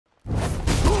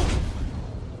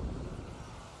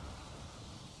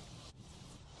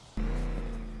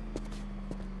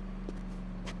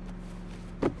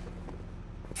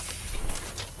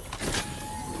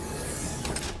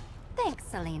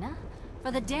Selina, for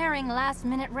the daring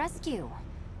last-minute rescue.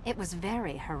 It was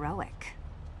very heroic.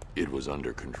 It was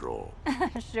under control.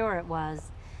 Sure it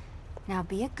was. Now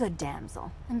be a good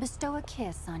damsel and bestow a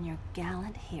kiss on your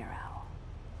gallant hero.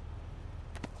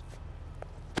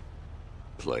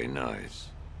 Play nice.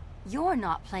 You're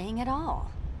not playing at all.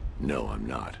 No, I'm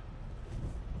not.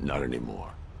 Not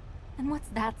anymore. And what's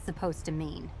that supposed to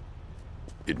mean?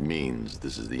 It means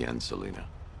this is the end, Selina.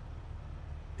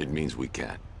 It means we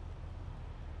can't.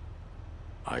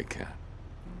 I can't.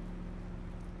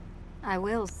 I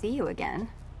will see you again,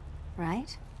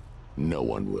 right? No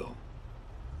one will.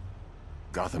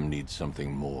 Gotham needs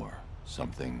something more,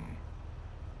 something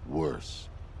worse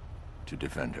to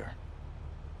defend her.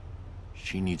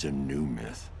 She needs a new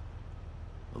myth.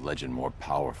 A legend more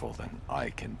powerful than I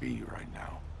can be right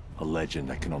now. A legend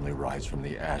that can only rise from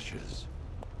the ashes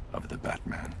of the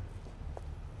Batman.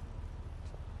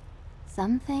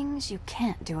 Some things you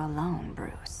can't do alone,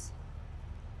 Bruce.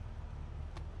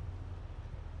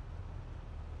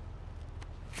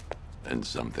 And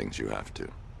some things you have to.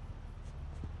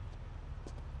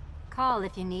 Call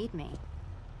if you need me.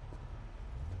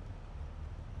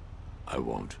 I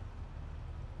won't.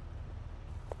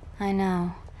 I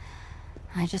know.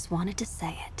 I just wanted to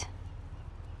say it.